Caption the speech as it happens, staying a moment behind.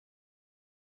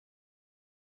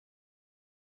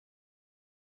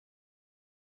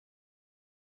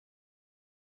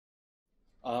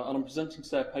and I'm presenting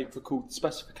today a paper called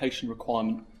Specification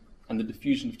Requirement and the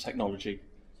Diffusion of Technology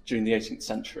during the 18th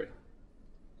century.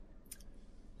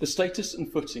 The status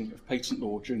and footing of patent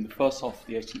law during the first half of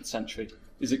the 18th century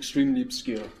is extremely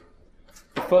obscure.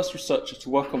 The first researcher to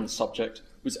work on the subject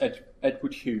was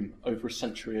Edward Hume over a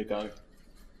century ago,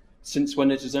 since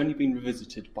when it has only been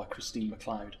revisited by Christine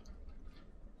MacLeod.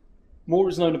 More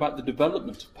is known about the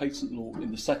development of patent law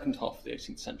in the second half of the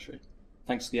 18th century,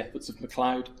 thanks to the efforts of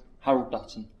MacLeod, Harold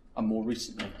Dutton, and more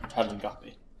recently, Helen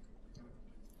Guppy.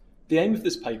 The aim of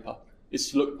this paper is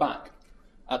to look back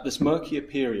at this murkier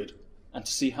period and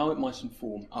to see how it might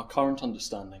inform our current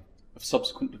understanding of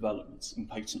subsequent developments in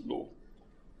patent law.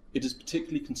 It is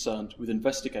particularly concerned with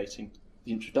investigating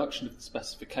the introduction of the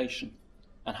specification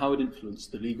and how it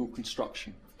influenced the legal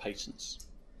construction of patents.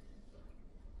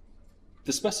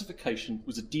 The specification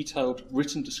was a detailed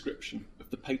written description of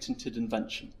the patented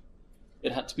invention.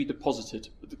 It had to be deposited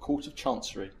at the Court of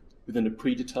Chancery within a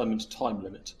predetermined time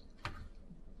limit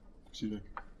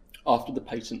after the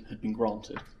patent had been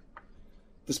granted.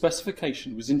 The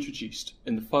specification was introduced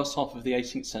in the first half of the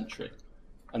 18th century,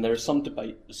 and there is some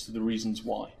debate as to the reasons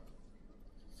why.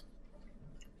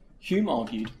 Hume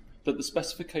argued that the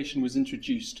specification was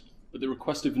introduced at the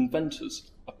request of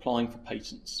inventors applying for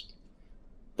patents.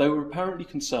 They were apparently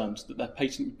concerned that their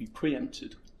patent would be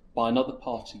preempted by another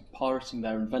party pirating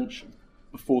their invention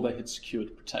before they had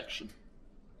secured protection.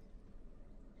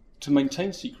 To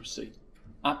maintain secrecy,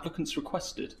 applicants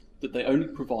requested that they only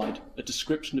provide a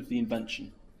description of the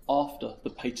invention after the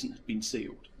patent had been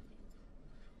sealed.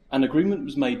 An agreement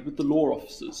was made with the law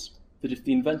officers that if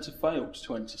the inventor failed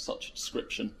to enter such a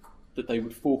description, that they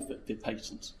would forfeit their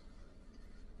patent.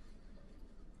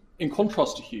 In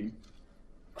contrast to Hume,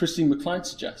 Christine MacLeod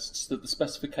suggests that the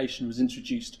specification was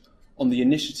introduced on the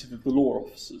initiative of the law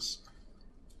officers.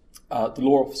 The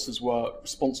law officers were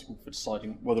responsible for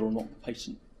deciding whether or not the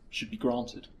patent should be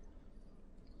granted.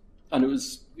 And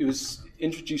it was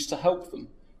introduced to help them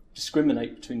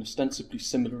discriminate between ostensibly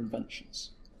similar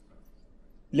inventions.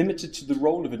 Limited to the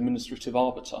role of administrative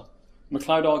arbiter,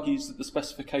 MacLeod argues that the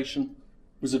specification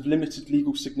was of limited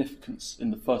legal significance in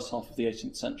the first half of the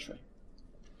 18th century.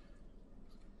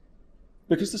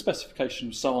 Because the specification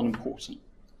was so unimportant,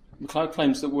 MacLeod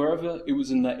claims that wherever it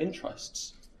was in their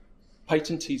interests,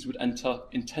 patentees would enter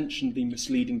intentionally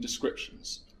misleading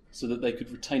descriptions so that they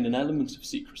could retain an element of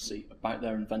secrecy about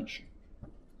their invention.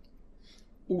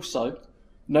 Also,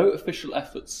 no official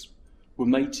efforts were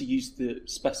made to use the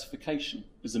specification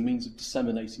as a means of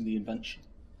disseminating the invention.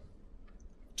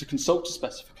 To consult a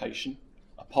specification,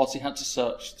 a party had to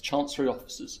search the Chancery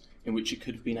offices in which it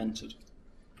could have been entered.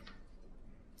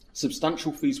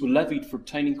 Substantial fees were levied for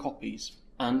obtaining copies,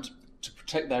 and, to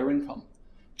protect their income,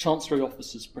 Chancery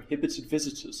officers prohibited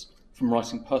visitors from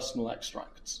writing personal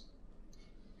extracts.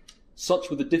 Such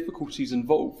were the difficulties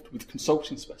involved with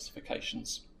consulting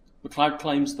specifications. MacLeod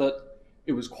claims that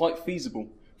it was quite feasible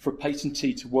for a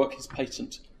patentee to work his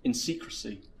patent in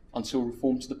secrecy until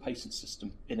reform to the patent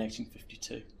system in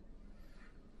 1852.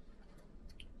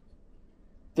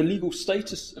 The legal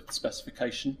status of the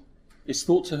specification is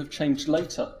thought to have changed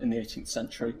later in the 18th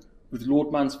century with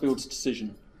Lord Mansfield's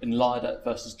decision in Lyodette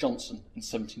v. Johnson in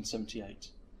 1778.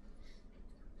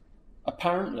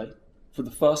 Apparently, for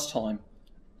the first time,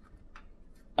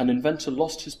 an inventor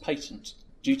lost his patent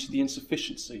due to the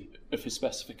insufficiency of his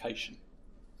specification.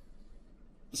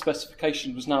 The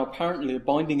specification was now apparently a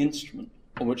binding instrument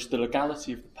on which the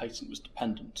legality of the patent was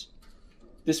dependent.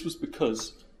 This was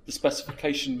because the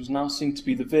specification was now seen to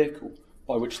be the vehicle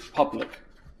by which the public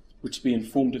were to be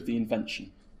informed of the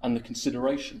invention and the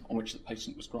consideration on which the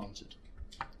patent was granted.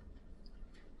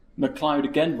 MacLeod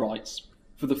again writes,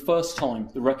 for the first time,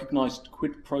 the recognised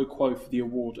quid pro quo for the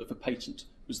award of a patent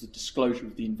was the disclosure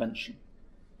of the invention.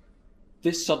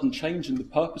 This sudden change in the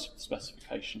purpose of the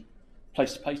specification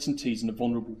placed patentees in a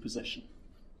vulnerable position.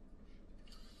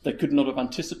 They could not have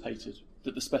anticipated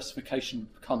that the specification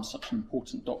would become such an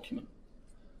important document.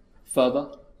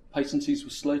 Further, patentees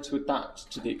were slow to adapt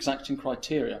to the exacting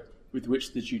criteria with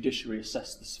which the judiciary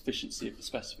assessed the sufficiency of the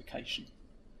specification.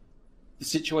 The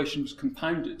situation was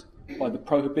compounded by the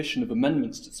prohibition of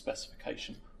amendments to the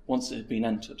specification once it had been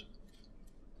entered.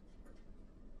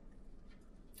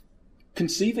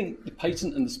 Conceiving the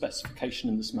patent and the specification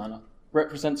in this manner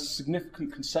represents a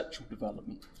significant conceptual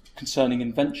development concerning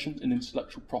invention and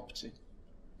intellectual property.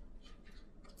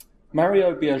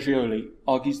 Mario Biagioli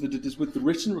argues that it is with the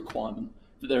written requirement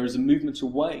that there is a movement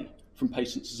away from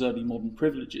patents as early modern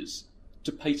privileges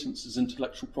to patents as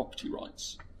intellectual property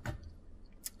rights.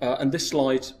 And this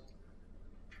slide,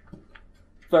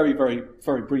 very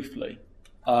briefly,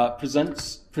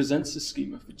 presents a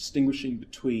schema for distinguishing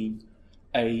between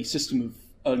a system of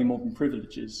early modern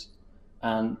privileges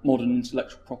and modern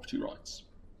intellectual property rights.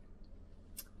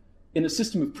 In a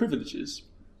system of privileges,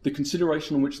 the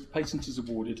consideration on which the patent is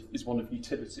awarded is one of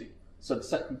utility, so the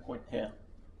second point here.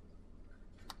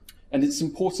 And it's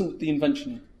important that the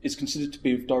invention is considered to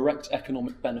be of direct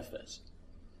economic benefit,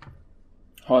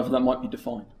 however that might be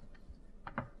defined.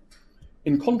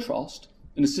 In contrast,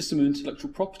 in a system of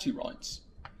intellectual property rights,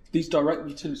 these direct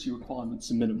utility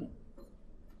requirements are minimal.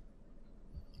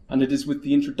 And it is with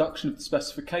the introduction of the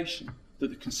specification that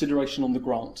the consideration on the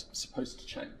grant is supposed to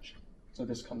change. So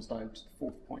this comes down to the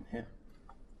fourth point here.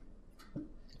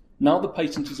 Now the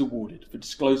patent is awarded for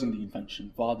disclosing the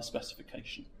invention via the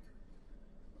specification.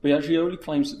 Biaggioli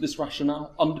claims that this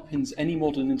rationale underpins any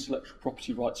modern intellectual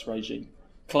property rights regime,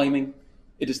 claiming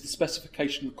it is the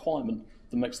specification requirement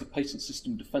that makes the patent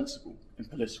system defensible in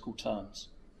political terms.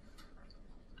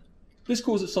 This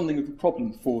causes something of a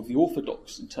problem for the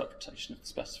orthodox interpretation of the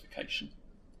specification.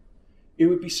 It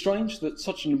would be strange that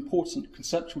such an important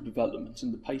conceptual development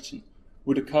in the patent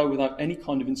would occur without any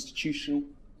kind of institutional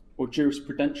or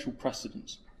jurisprudential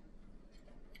precedent.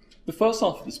 The first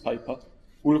half of this paper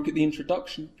will look at the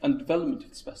introduction and development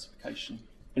of the specification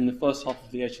in the first half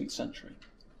of the 18th century.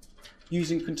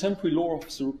 Using contemporary law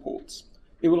officer reports,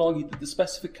 it will argue that the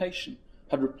specification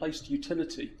had replaced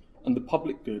utility and the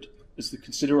public good as the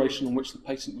consideration on which the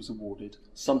patent was awarded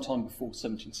sometime before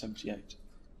 1778.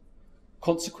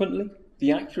 Consequently,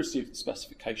 the accuracy of the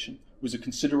specification was a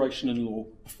consideration in law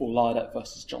before Lyodette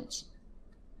versus Johnson.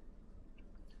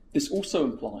 This also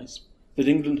implies that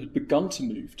England had begun to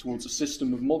move towards a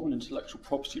system of modern intellectual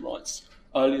property rights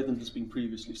earlier than has been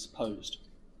previously supposed.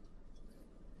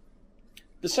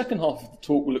 The second half of the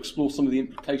talk will explore some of the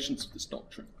implications of this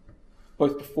doctrine,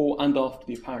 both before and after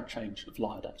the apparent change of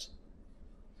Lyodette.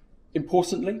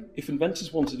 Importantly, if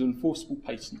inventors wanted an enforceable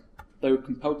patent, they were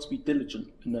compelled to be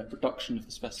diligent in their production of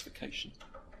the specification.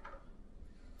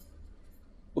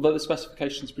 Although the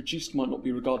specifications produced might not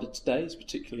be regarded today as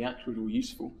particularly accurate or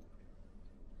useful,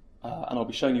 and I'll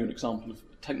be showing you an example of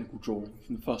a technical drawing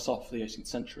from the first half of the 18th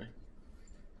century.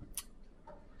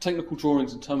 Technical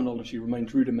drawings and terminology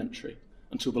remained rudimentary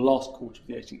until the last quarter of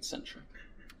the 18th century.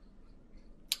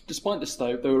 Despite this,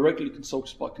 though, they were regularly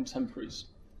consulted by contemporaries.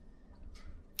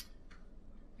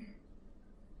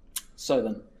 So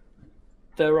then,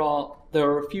 there are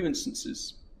a few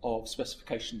instances of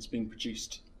specifications being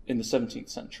produced in the 17th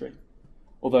century,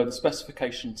 although the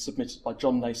specification submitted by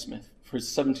John Naismith for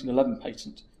his 1711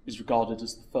 patent is regarded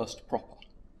as the first proper.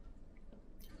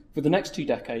 For the next 2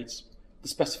 decades, the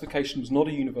specification was not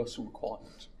a universal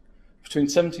requirement. Between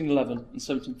 1711 and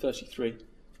 1733,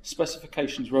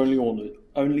 specifications were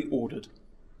only ordered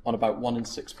on about 1 in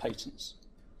 6 patents.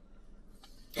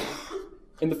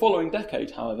 In the following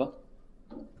decade, however,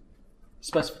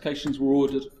 specifications were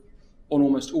ordered on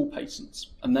almost all patents,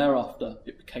 and thereafter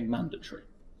it became mandatory.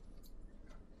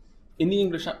 In the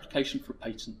English application for a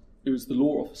patent, it was the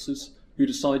law officers who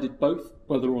decided both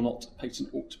whether or not a patent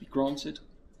ought to be granted,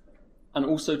 and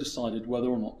also decided whether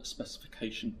or not a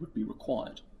specification would be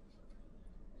required.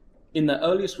 In their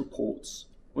earliest reports,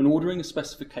 when ordering a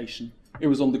specification, it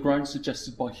was on the grounds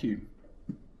suggested by Hume,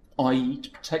 i.e. to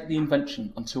protect the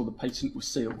invention until the patent was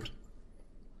sealed.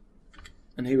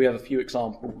 And here we have a few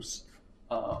examples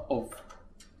of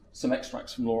some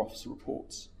extracts from law officer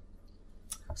reports.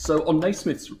 So on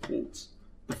Naismith's report,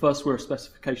 the first where a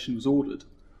specification was ordered,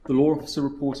 the law officer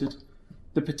reported,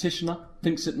 "The petitioner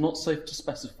thinks it not safe to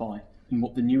specify in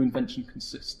what the new invention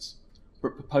consists,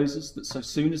 but proposes that so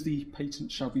soon as the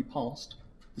patent shall be passed,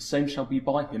 the same shall be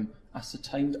by him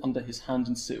ascertained under his hand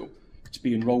and seal to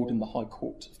be enrolled in the High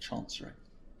Court of Chancery."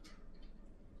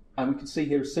 And we can see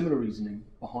here a similar reasoning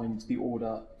behind the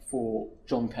order for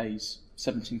John Kay's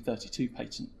 1732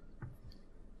 patent.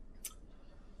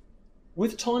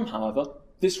 With time, however,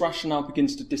 this rationale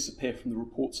begins to disappear from the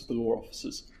reports of the law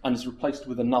officers and is replaced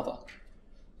with another.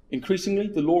 Increasingly,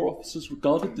 the law officers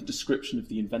regarded the description of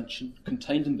the invention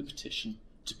contained in the petition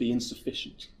to be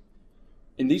insufficient.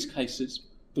 In these cases,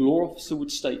 the law officer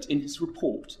would state in his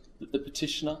report that the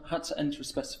petitioner had to enter a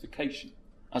specification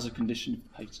as a condition of the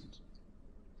patent.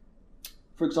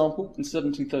 For example, in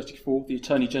 1734, the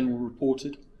Attorney General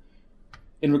reported,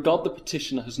 "In regard the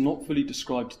petitioner has not fully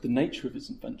described the nature of his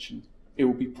invention, it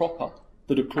will be proper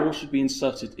that a clause should be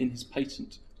inserted in his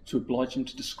patent to oblige him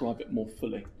to describe it more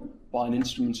fully by an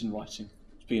instrument in writing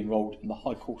to be enrolled in the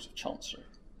High Court of Chancery."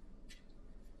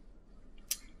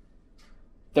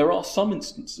 There are some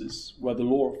instances where the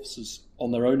law officers, on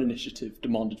their own initiative,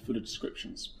 demanded fuller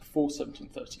descriptions before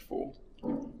 1734,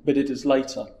 but it is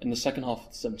later, in the second half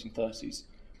of the 1730s,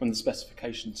 when the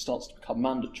specification starts to become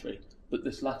mandatory, that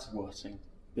this latter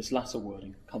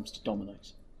wording comes to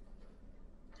dominate.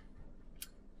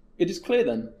 It is clear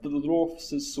then that the law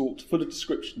officers sought fuller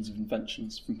descriptions of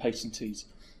inventions from patentees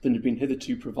than had been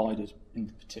hitherto provided in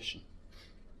the petition.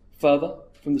 Further,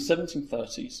 from the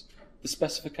 1730s, the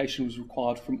specification was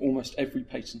required from almost every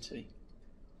patentee.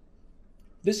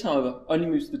 This, however, only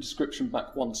moves the description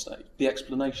back one stage, the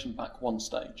explanation back one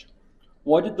stage.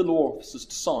 Why did the law officers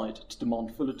decide to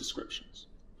demand fuller descriptions?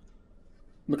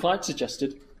 MacLeod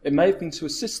suggested it may have been to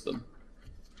assist them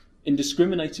in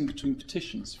discriminating between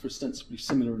petitions for ostensibly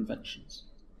similar inventions.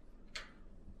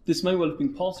 This may well have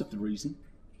been part of the reason.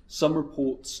 Some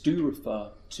reports do refer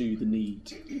to the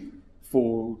need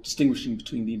for distinguishing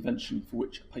between the invention for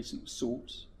which a patent was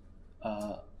sought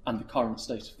and the current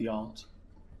state of the art.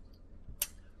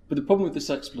 But the problem with this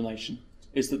explanation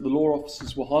is that the law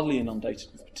officers were hardly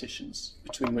inundated with petitions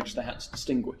between which they had to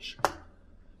distinguish.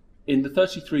 In the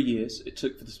 33 years it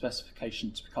took for the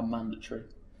specification to become mandatory,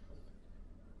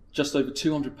 just over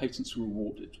 200 patents were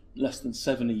awarded, less than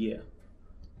 7 a year.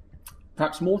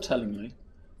 Perhaps more tellingly,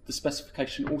 the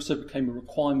specification also became a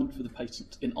requirement for the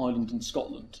patent in Ireland and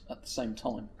Scotland at the same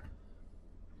time.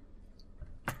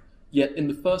 Yet in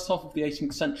the first half of the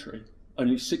 18th century,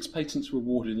 only 6 patents were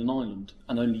awarded in Ireland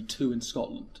and only 2 in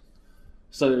Scotland.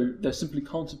 So there simply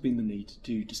can't have been the need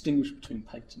to distinguish between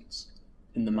patents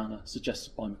in the manner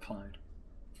suggested by MacLeod.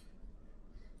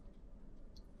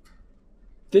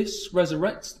 This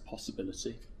resurrects the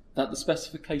possibility that the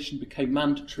specification became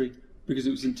mandatory because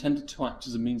it was intended to act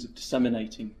as a means of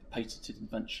disseminating the patented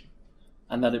invention,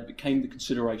 and that it became the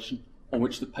consideration on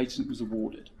which the patent was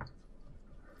awarded.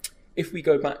 If we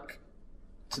go back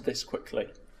to this quickly,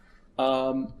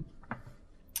 on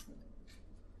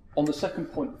the second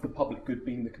point of the public good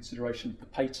being the consideration of the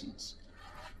patents,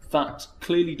 that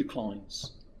clearly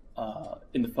declines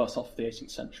in the first half of the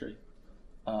 18th century.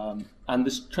 And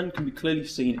this trend can be clearly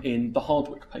seen in the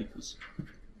Hardwicke papers.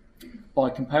 By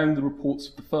comparing the reports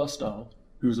of the first Earl,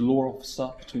 who was a law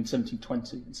officer between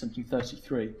 1720 and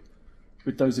 1733,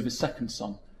 with those of his second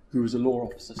son, who was a law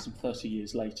officer some 30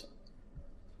 years later.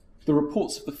 The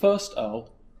reports of the first Earl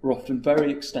were often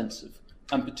very extensive,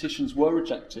 and petitions were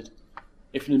rejected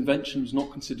if an invention was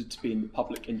not considered to be in the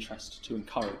public interest to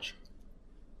encourage.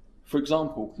 For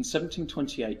example, in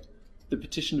 1728, the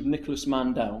petition of Nicholas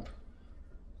Mandel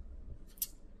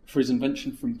for his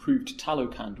invention for improved tallow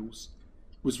candles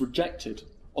was rejected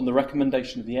on the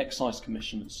recommendation of the excise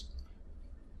commissioners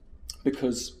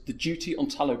because the duty on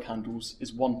tallow candles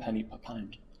is 1 penny per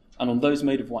pound, and on those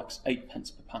made of wax 8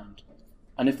 pence per pound.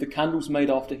 And if the candles made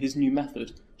after his new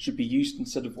method should be used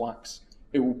instead of wax,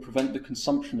 it will prevent the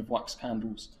consumption of wax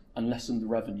candles and lessen the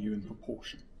revenue in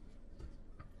proportion.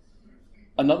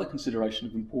 Another consideration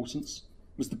of importance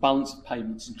was the balance of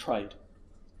payments and trade.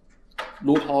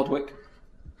 Lord Hardwicke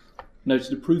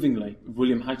noted approvingly of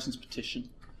William Houghton's petition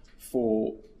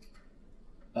for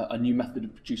a new method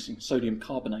of producing sodium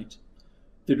carbonate,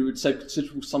 that it would save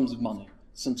considerable sums of money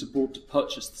sent abroad to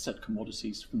purchase the said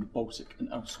commodities from the Baltic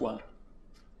and elsewhere.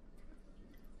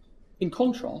 In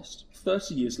contrast,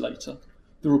 30 years later,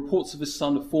 the reports of his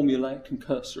son are formulaic and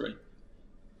cursory.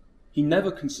 He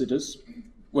never considers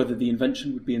whether the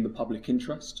invention would be in the public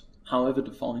interest, however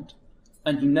defined,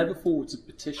 and he never forwards a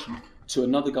petition to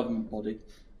another government body,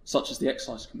 such as the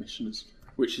excise commissioners,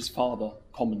 which his father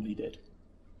commonly did.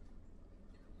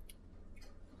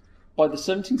 By the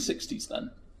 1760s,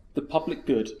 then, the public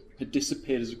good had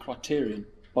disappeared as a criterion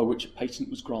by which a patent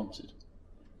was granted.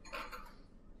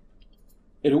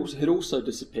 It had also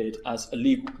disappeared as a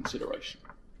legal consideration.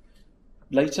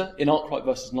 Later, in Arkwright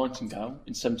v. Nightingale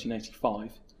in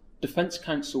 1785, Defence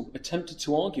Counsel attempted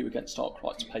to argue against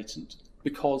Arkwright's patent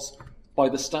because, by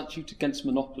the statute against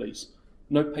monopolies,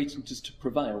 no patent is to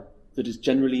prevail that is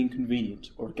generally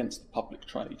inconvenient or against the public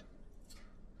trade.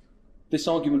 This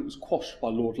argument was quashed by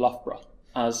Lord Loughborough,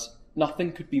 as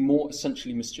nothing could be more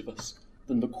essentially mischievous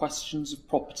than the questions of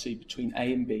property between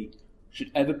A and B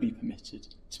should ever be permitted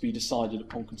to be decided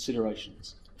upon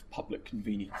considerations of public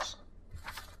convenience.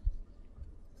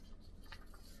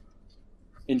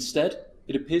 Instead,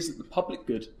 it appears that the public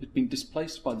good had been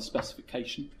displaced by the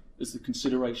specification as the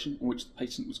consideration on which the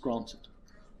patent was granted.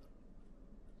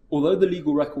 Although the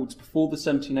legal records before the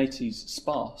 1780s are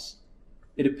sparse,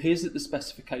 it appears that the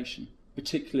specification,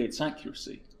 particularly its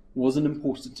accuracy, was an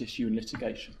important issue in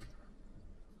litigation.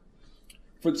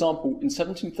 For example, in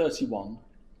 1731,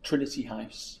 Trinity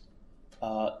House,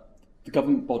 the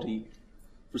government body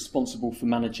responsible for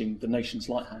managing the nation's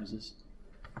lighthouses,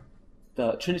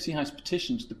 the Trinity House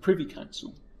petitioned the Privy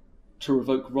Council to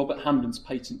revoke Robert Hamden's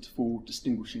patent for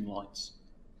distinguishing lights.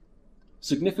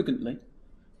 Significantly,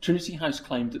 Trinity House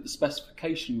claimed that the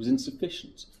specification was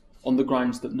insufficient on the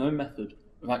grounds that no method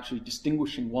of actually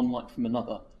distinguishing one light from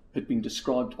another had been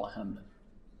described by Hamlin.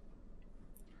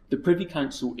 The Privy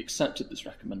Council accepted this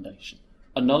recommendation,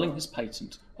 annulling his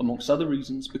patent, amongst other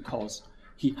reasons, because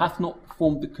he hath not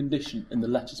performed the condition in the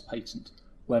letters patent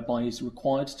whereby he is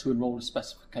required to enrol a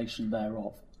specification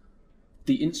thereof,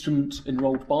 the instrument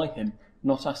enrolled by him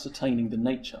not ascertaining the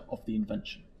nature of the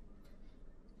invention.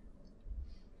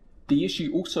 The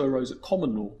issue also arose at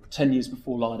common law 10 years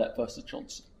before Lydet v.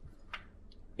 Johnson.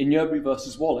 In Yerbury v.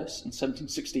 Wallace in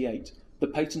 1768, the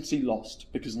patentee lost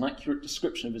because an accurate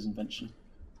description of his invention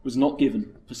was not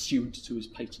given pursuant to his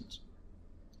patent.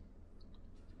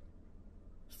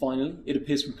 Finally, it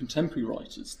appears from contemporary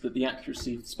writers that the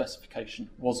accuracy of the specification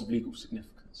was of legal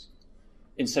significance.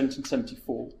 In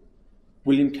 1774,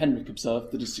 William Kenrick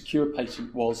observed that a secure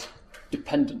patent was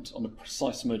dependent on a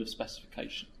precise mode of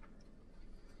specification.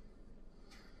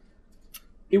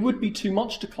 It would be too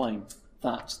much to claim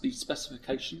that the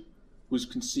specification was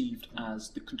conceived as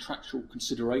the contractual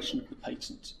consideration of the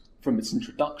patent from its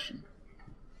introduction.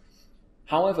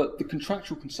 However, the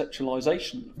contractual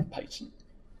conceptualization of the patent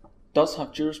does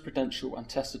have jurisprudential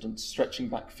antecedents stretching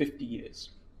back 50 years.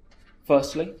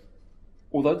 Firstly,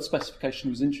 although the specification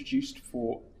was introduced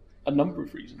for a number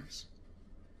of reasons,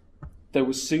 there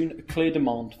was soon a clear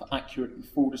demand for accurate and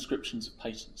full descriptions of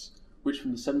patents, which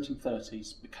from the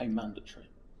 1730s became mandatory.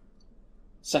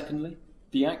 Secondly,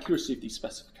 the accuracy of these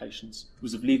specifications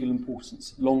was of legal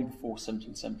importance long before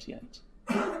 1778.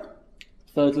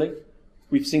 Thirdly,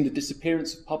 we've seen the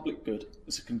disappearance of public good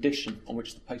as a condition on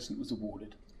which the patent was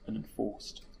awarded and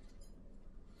enforced.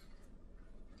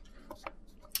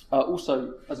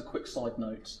 Also, as a quick side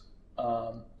note,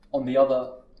 on the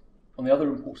other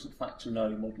important factor in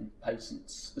early modern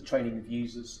patents, the training of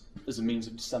users as a means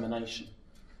of dissemination.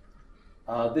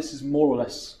 This has more or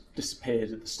less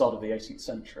disappeared at the start of the 18th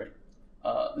century.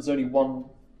 There's only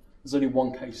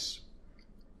one case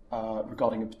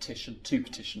regarding a petition, two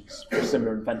petitions for a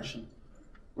similar invention,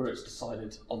 where it's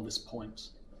decided on this point,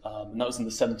 and that was in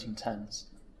the 1710s.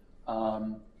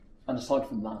 And aside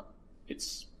from that,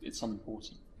 it's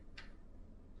unimportant.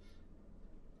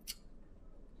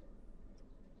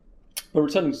 But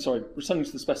returning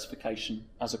to the specification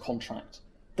as a contract,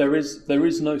 there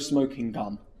is no smoking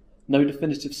gun, no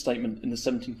definitive statement in the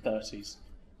 1730s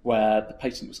where the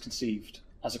patent was conceived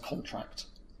as a contract,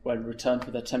 where in return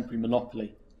for their temporary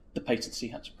monopoly, the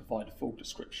patentee had to provide a full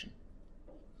description.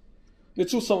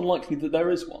 It's also unlikely that there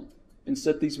is one.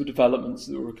 Instead, these were developments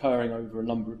that were occurring over a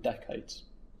number of decades.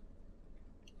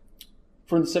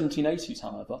 For in the 1780s,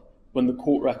 however, when the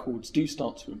court records do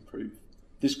start to improve,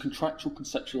 this contractual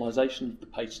conceptualization of the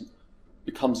patent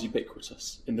becomes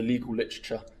ubiquitous in the legal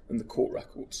literature and the court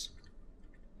records.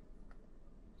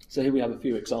 So here we have a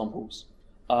few examples.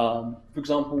 For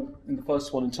example, in the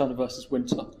first one, in Turner versus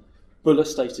Winter, Buller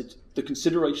stated, "The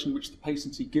consideration which the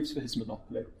patentee gives for his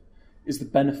monopoly is the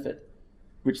benefit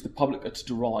which the public are to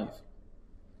derive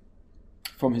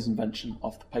from his invention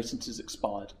after the patent is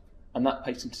expired, and that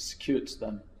patent is secured to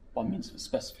them by means of a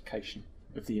specification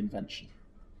of the invention."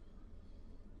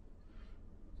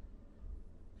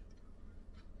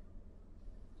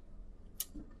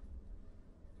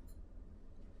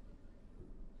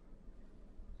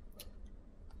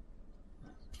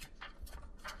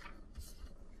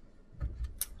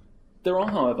 There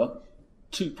are, however,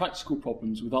 two practical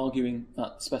problems with arguing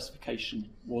that the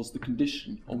specification was the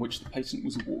condition on which the patent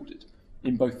was awarded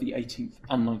in both the 18th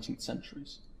and 19th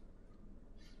centuries.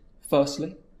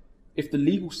 Firstly, if the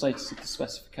legal status of the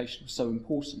specification was so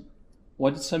important, why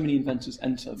did so many inventors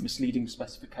enter misleading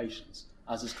specifications,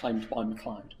 as is claimed by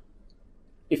MacLeod?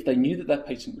 If they knew that their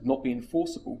patent would not be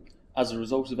enforceable as a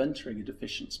result of entering a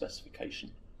deficient specification,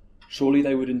 surely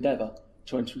they would endeavour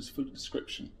to enter as full a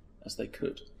description as they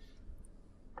could.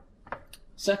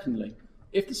 Secondly,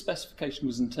 if the specification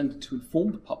was intended to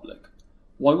inform the public,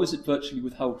 why was it virtually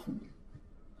withheld from them?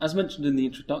 As mentioned in the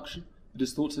introduction, it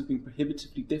is thought to have been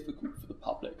prohibitively difficult for the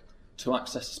public to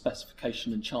access a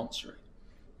specification in Chancery.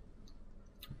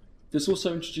 This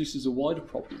also introduces a wider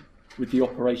problem with the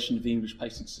operation of the English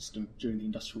patent system during the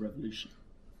Industrial Revolution.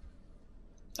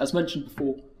 As mentioned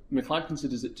before, MacLeod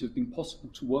considers it to have been possible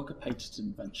to work a patented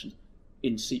invention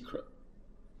in secret.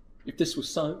 If this was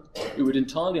so, it would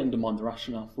entirely undermine the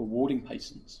rationale for awarding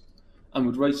patents and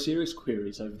would raise serious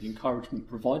queries over the encouragement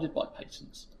provided by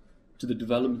patents to the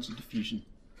development and diffusion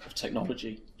of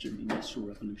technology during the Industrial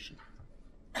Revolution.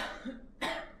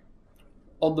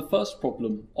 On the first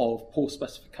problem of poor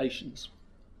specifications,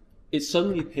 it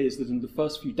suddenly appears that in the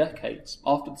first few decades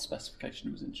after the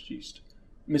specification was introduced,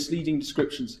 misleading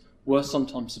descriptions were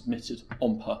sometimes submitted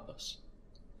on purpose.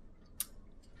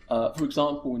 For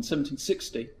example, in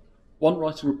 1760, one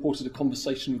writer reported a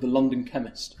conversation with a London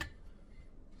chemist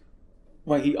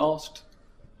where he asked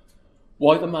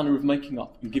why the manner of making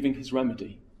up and giving his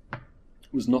remedy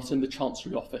was not in the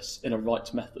Chancery Office in a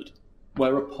right method,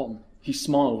 whereupon he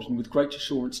smiled and with great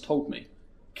assurance told me,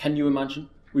 "Can you imagine,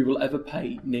 we will ever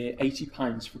pay near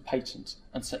 £80 for a patent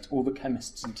and set all the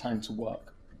chemists in town to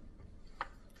work."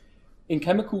 In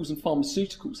chemicals and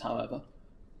pharmaceuticals, however,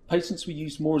 patents were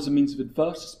used more as a means of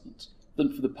advertisement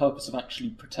than for the purpose of actually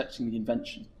protecting the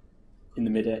invention in the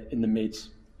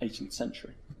mid-18th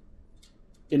century.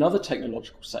 In other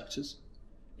technological sectors,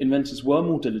 inventors were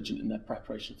more diligent in their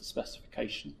preparation of the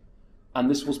specification, and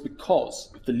this was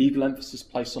because of the legal emphasis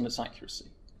placed on its accuracy.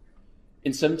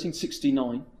 In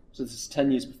 1769, so this is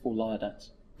 10 years before Liardet,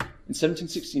 in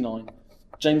 1769,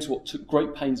 James Watt took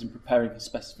great pains in preparing his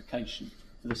specification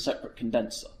for the separate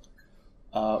condenser,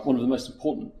 one of the most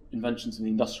important inventions in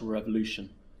the Industrial Revolution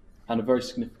and a very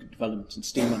significant development in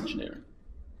steam engineering.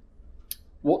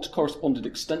 Watt corresponded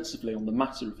extensively on the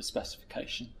matter of the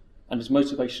specification, and his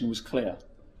motivation was clear,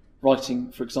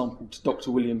 writing, for example, to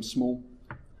Dr. William Small,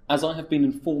 "As I have been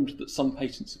informed that some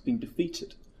patents have been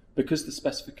defeated because the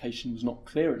specification was not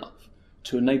clear enough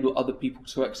to enable other people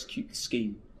to execute the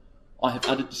scheme, I have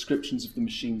added descriptions of the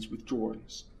machines with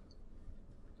drawings."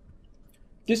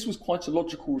 This was quite a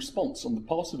logical response on the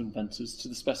part of inventors to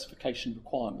the specification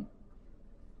requirement.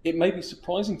 It may be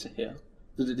surprising to hear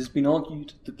that it has been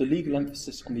argued that the legal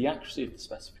emphasis on the accuracy of the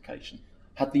specification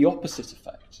had the opposite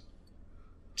effect,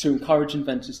 to encourage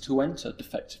inventors to enter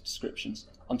defective descriptions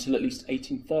until at least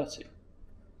 1830.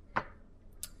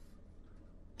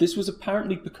 This was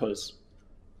apparently because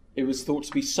it was thought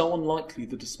to be so unlikely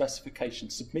that a specification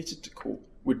submitted to court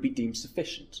would be deemed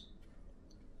sufficient,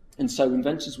 and so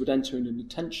inventors would enter in an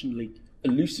intentionally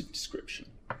elusive description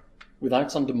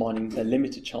without undermining their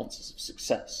limited chances of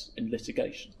success in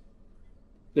litigation.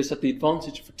 This had the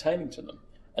advantage of retaining to them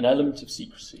an element of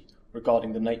secrecy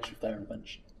regarding the nature of their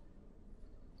invention.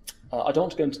 I don't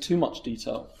want to go into too much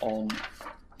detail on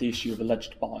the issue of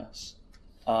alleged bias,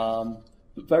 but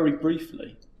very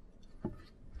briefly,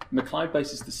 MacLeod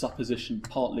bases the supposition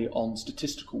partly on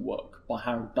statistical work by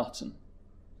Harold Dutton,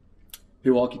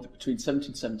 who argued that between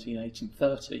 1770 and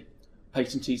 1830,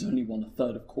 patentees only won a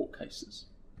third of court cases.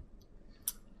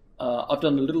 I've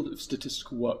done a little bit of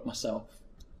statistical work myself,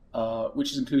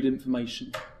 which has included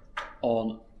information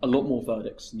on a lot more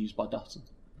verdicts than used by Dutton,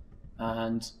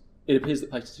 and it appears that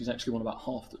patentees actually won about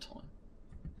half the time.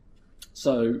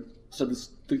 So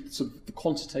the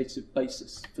quantitative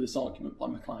basis for this argument by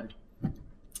MacLeod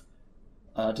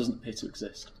doesn't appear to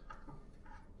exist.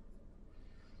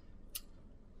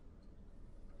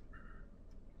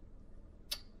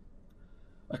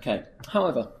 Okay,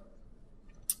 however,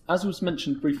 as was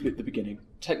mentioned briefly at the beginning,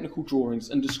 technical drawings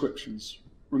and descriptions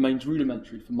remained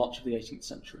rudimentary for much of the 18th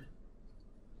century.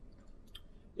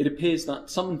 It appears that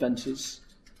some inventors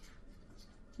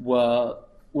were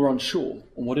unsure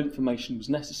on what information was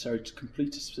necessary to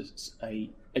complete a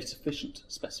sufficient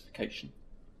specification.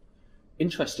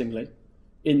 Interestingly,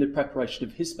 in the preparation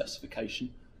of his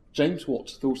specification, James Watt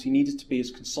thought he needed to be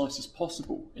as concise as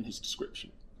possible in his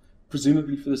description,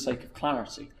 presumably for the sake of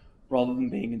clarity, rather than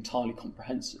being entirely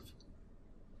comprehensive.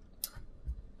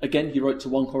 Again, he wrote to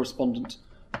one correspondent,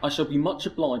 "I shall be much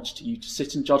obliged to you to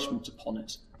sit in judgment upon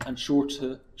it, and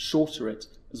shorter it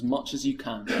as much as you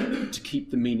can, to keep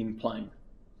the meaning plain."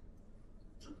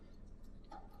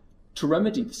 To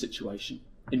remedy the situation,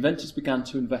 inventors began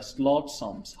to invest large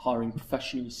sums hiring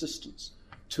professional assistants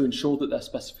to ensure that their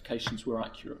specifications were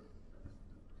accurate.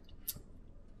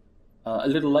 A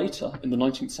little later, in the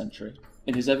 19th century,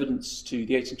 in his evidence to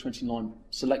the 1829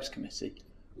 Select Committee,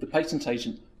 the patent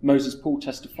agent Moses Paul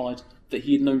testified that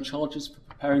he had known charges for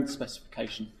preparing the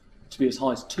specification to be as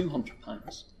high as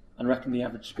 £200 and reckoned the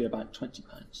average to be about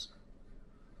 £20.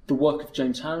 The work of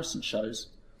James Harrison shows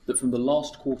that from the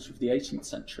last quarter of the 18th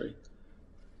century,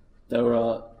 there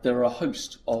are a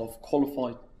host of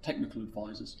qualified technical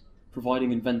advisors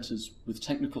providing inventors with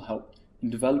technical help in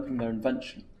developing their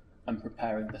invention and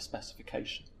preparing their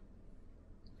specification.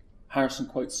 Harrison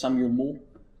quotes Samuel Moore,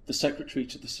 the secretary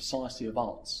to the Society of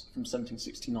Arts from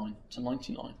 1769 to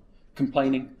 99,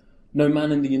 complaining, "No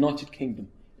man in the United Kingdom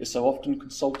is so often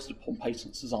consulted upon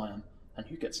patents as I am, and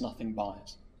who gets nothing by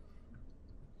it."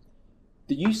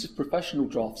 The use of professional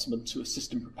draftsmen to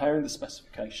assist in preparing the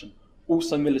specification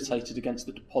also militated against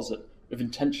the deposit of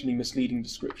intentionally misleading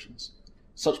descriptions.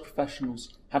 Such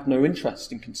professionals have no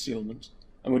interest in concealment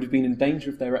and would have been in danger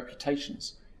of their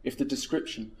reputations if the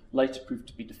description later proved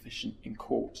to be deficient in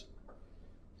court.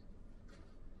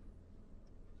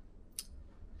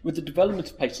 With the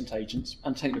development of patent agents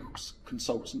and technical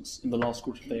consultants in the last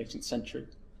quarter of the 18th century,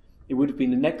 it would have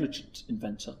been a negligent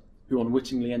inventor who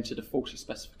unwittingly entered a faulty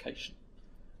specification.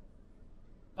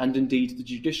 And indeed, the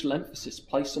judicial emphasis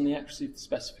placed on the accuracy of the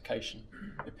specification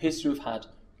appears to have had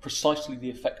precisely the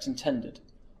effect intended,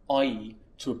 i.e.,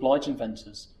 to oblige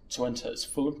inventors to enter as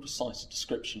full and precise a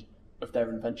description of their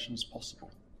invention as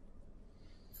possible.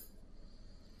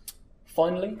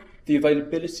 Finally, the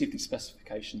availability of these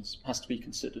specifications has to be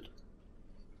considered.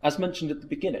 As mentioned at the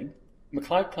beginning,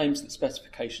 MacLeod claims that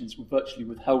specifications were virtually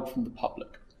withheld from the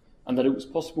public, and that it was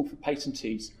possible for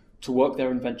patentees to work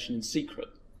their invention in secret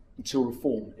until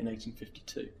reform in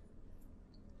 1852.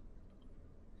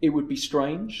 It would be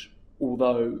strange,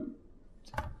 although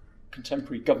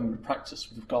contemporary government practice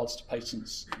with regards to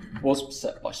patents was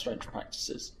beset by strange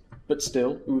practices, but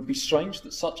still, it would be strange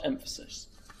that such emphasis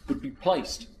would be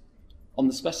placed on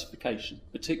the specification,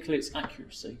 particularly its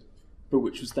accuracy, but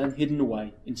which was then hidden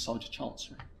away inside a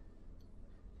chancery.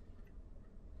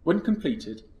 When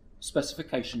completed,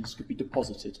 specifications could be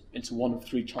deposited into one of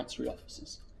three chancery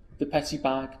offices: the petty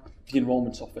bag, the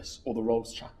enrolment office, or the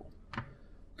rolls chapel.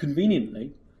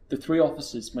 Conveniently, the three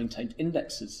offices maintained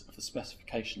indexes of the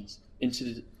specifications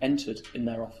entered in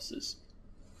their offices.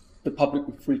 The public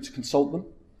were free to consult them,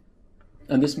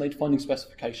 and this made finding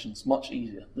specifications much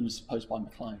easier than is supposed by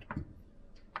MacLeod.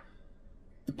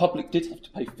 The public did have to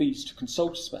pay fees to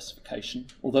consult a specification,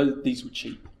 although these were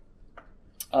cheap.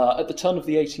 At the turn of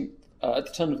the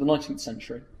 19th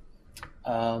century,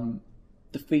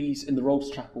 the fees in the Rolls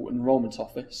Chapel and Enrolment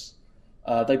Office,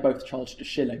 they both charged a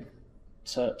shilling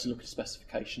to look at a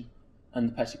specification, and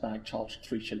the petty bag charged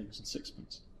 3 shillings and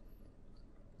 6pence.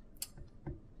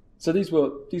 So these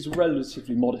were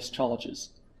relatively modest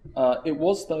charges. It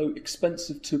was, though,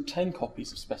 expensive to obtain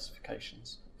copies of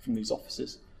specifications from these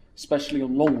offices, especially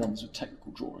on long ones with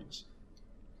technical drawings.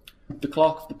 The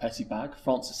clerk of the petty bag,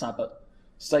 Francis Abbott,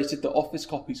 stated that office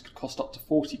copies could cost up to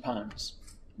 £40,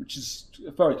 which is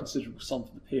a very considerable sum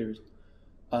for the period,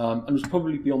 and was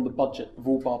probably beyond the budget of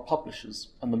all bar publishers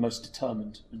and the most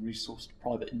determined and resourced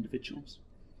private individuals.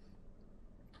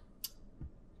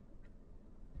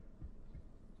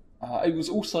 It was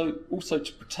also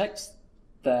to protect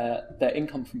their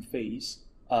income from fees.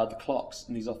 The clerks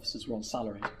in these offices were on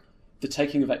salary. The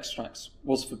taking of extracts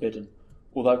was forbidden,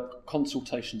 although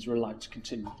consultations were allowed to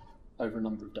continue over a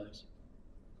number of days.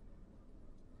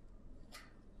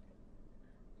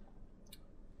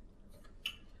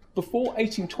 Before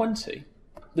 1820,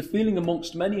 the feeling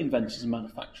amongst many inventors and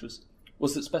manufacturers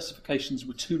was that specifications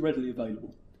were too readily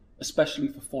available, especially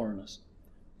for foreigners.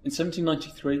 In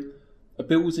 1793, a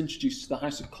bill was introduced to the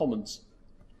House of Commons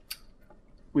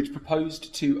which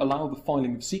proposed to allow the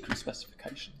filing of secret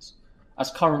specifications,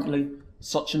 as currently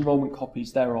such enrolment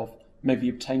copies thereof may be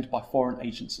obtained by foreign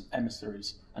agents and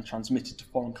emissaries and transmitted to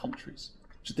foreign countries,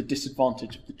 to the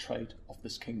disadvantage of the trade of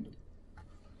this kingdom.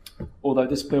 Although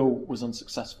this bill was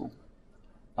unsuccessful,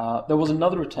 there was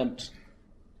another attempt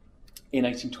in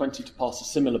 1820 to pass a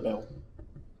similar bill,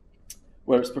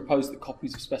 where it's proposed that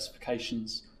copies of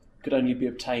specifications could only be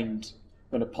obtained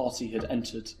when a party had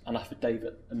entered an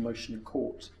affidavit and motion in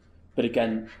court. But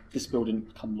again, this bill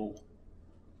didn't become law.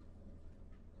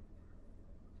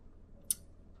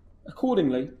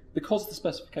 Accordingly, because the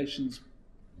specifications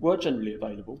were generally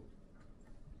available,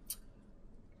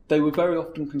 they were very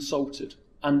often consulted,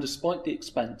 and despite the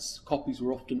expense, copies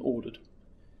were often ordered.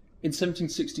 In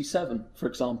 1767, for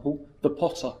example, the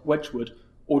potter, Wedgwood,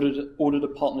 ordered a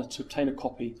partner to obtain a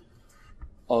copy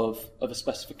of a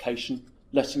specification,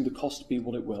 letting the cost be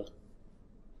what it will.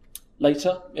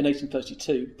 Later, in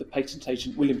 1832, the patent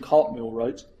agent William Cartmill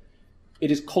wrote,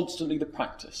 "It is constantly the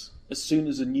practice, as soon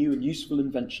as a new and useful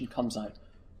invention comes out,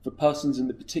 for persons in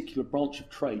the particular branch of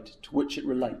trade to which it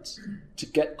relates, to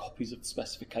get copies of the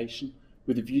specification,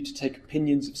 with a view to take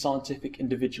opinions of scientific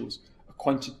individuals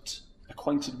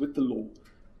acquainted with the law,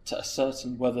 to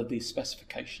ascertain whether the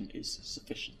specification is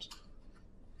sufficient."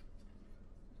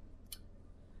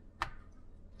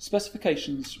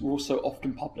 Specifications were also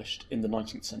often published in the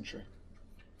 19th century.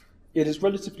 It is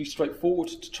relatively straightforward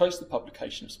to trace the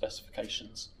publication of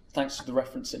specifications, thanks to the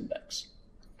reference index.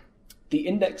 The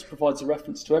index provides a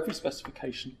reference to every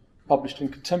specification published in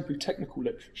contemporary technical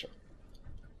literature.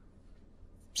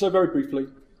 So very briefly,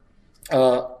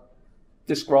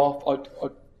 this graph, I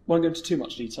won't go into too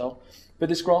much detail, but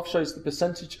this graph shows the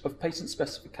percentage of patent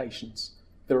specifications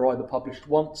that are either published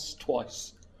once,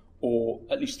 twice, or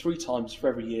at least 3 times for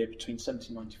every year between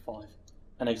 1795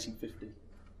 and 1850.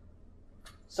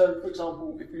 So, for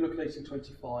example, if you look at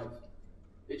 1825,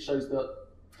 it shows that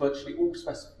virtually all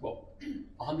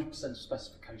 100% of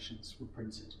specifications were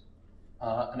printed.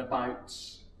 and about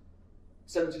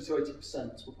 70 to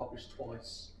 80% were published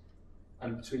twice,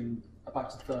 and between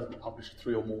about a third were published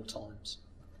 3 or more times.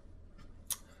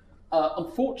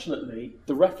 Unfortunately,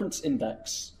 the reference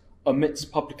index omits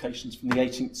publications from the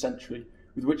 18th century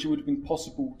with which it would have been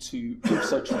possible to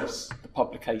also trace the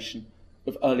publication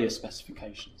of earlier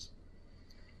specifications.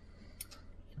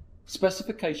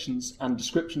 Specifications and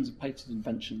descriptions of patent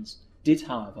inventions did,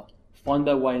 however, find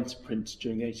their way into print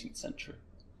during the 18th century.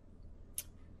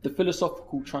 The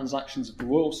Philosophical Transactions of the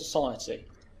Royal Society,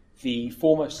 the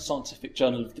foremost scientific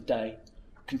journal of the day,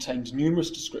 contained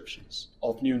numerous descriptions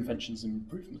of new inventions and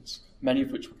improvements, many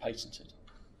of which were patented.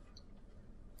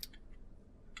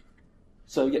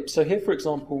 So here, for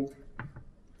example,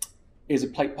 is a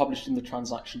plate published in the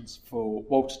Transactions for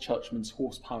Walter Churchman's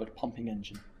horse-powered pumping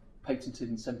engine, patented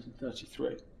in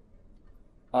 1733.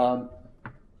 I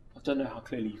don't know how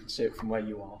clearly you can see it from where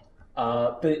you are,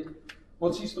 but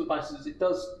what's useful about it is it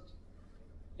does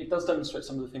demonstrate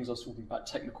some of the things I was talking about,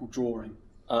 technical drawing,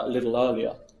 a little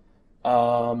earlier.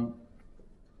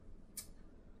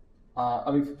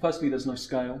 Firstly, there's no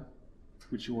scale,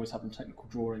 which you always have in technical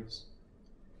drawings.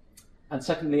 And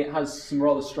secondly, it has some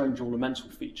rather strange ornamental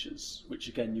features, which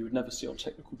again, you would never see on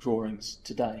technical drawings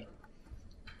today.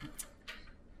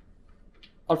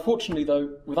 Unfortunately,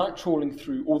 though, without trawling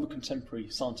through all the contemporary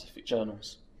scientific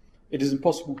journals, it is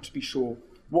impossible to be sure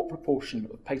what proportion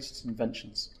of patented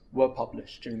inventions were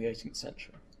published during the 18th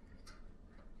century.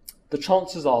 The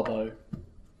chances are, though,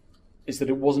 is that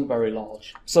it wasn't very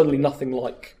large. Certainly nothing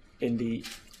like in the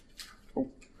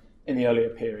earlier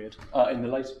period, in the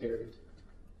later period,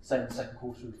 say in the second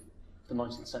quarter of the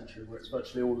 19th century, where it's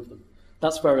virtually all of them.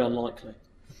 That's very unlikely.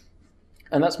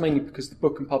 And that's mainly because the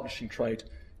book and publishing trade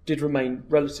did remain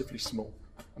relatively small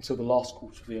until the last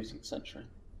quarter of the 18th century.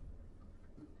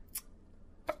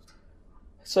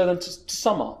 So then, to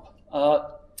sum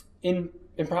up, in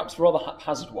perhaps a rather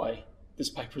haphazard way, this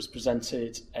paper has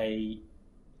presented a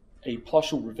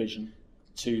partial revision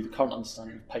to the current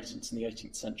understanding of patents in the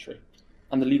 18th century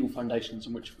and the legal foundations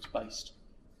on which it was based.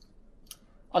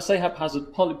 I say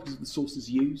haphazard partly because of the sources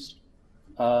used.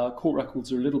 Court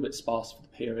records are a little bit sparse for the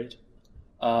period,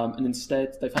 and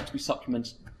instead they've had to be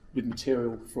supplemented with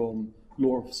material from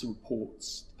law officer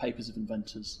reports, papers of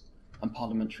inventors, and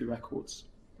parliamentary records.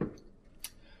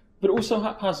 But also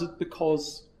haphazard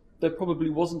because there probably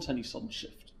wasn't any sudden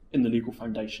shift in the legal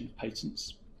foundation of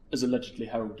patents, as allegedly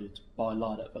heralded by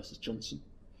Lydet versus Johnson.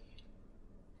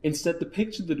 Instead, the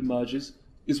picture that emerges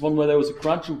is one where there was a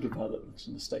gradual development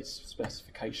in the status of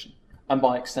specification, and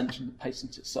by extension the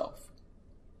patent itself,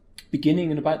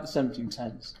 beginning in about the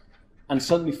 1710s, and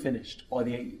suddenly finished by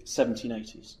the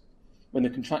 1780s, when the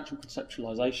contractual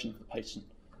conceptualisation of the patent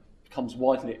becomes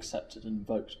widely accepted and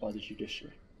invoked by the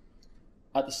judiciary.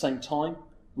 At the same time,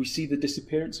 we see the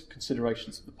disappearance of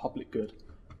considerations of the public good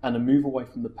and a move away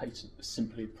from the patent as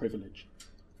simply a privilege.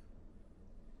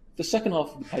 The second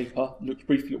half of the paper looked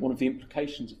briefly at one of the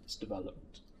implications of this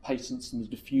development, patents and the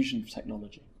diffusion of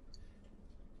technology.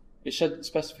 It showed that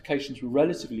specifications were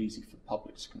relatively easy for the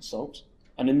public to consult,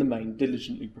 and in the main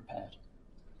diligently prepared.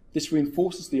 This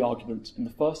reinforces the argument in the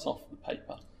first half of the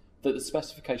paper that the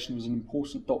specification was an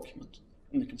important document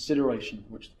in the consideration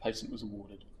of which the patent was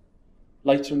awarded.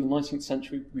 Later in the 19th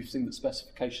century, we've seen that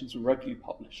specifications were regularly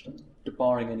published,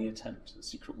 debarring any attempt at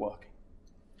secret working.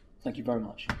 Thank you very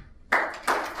much.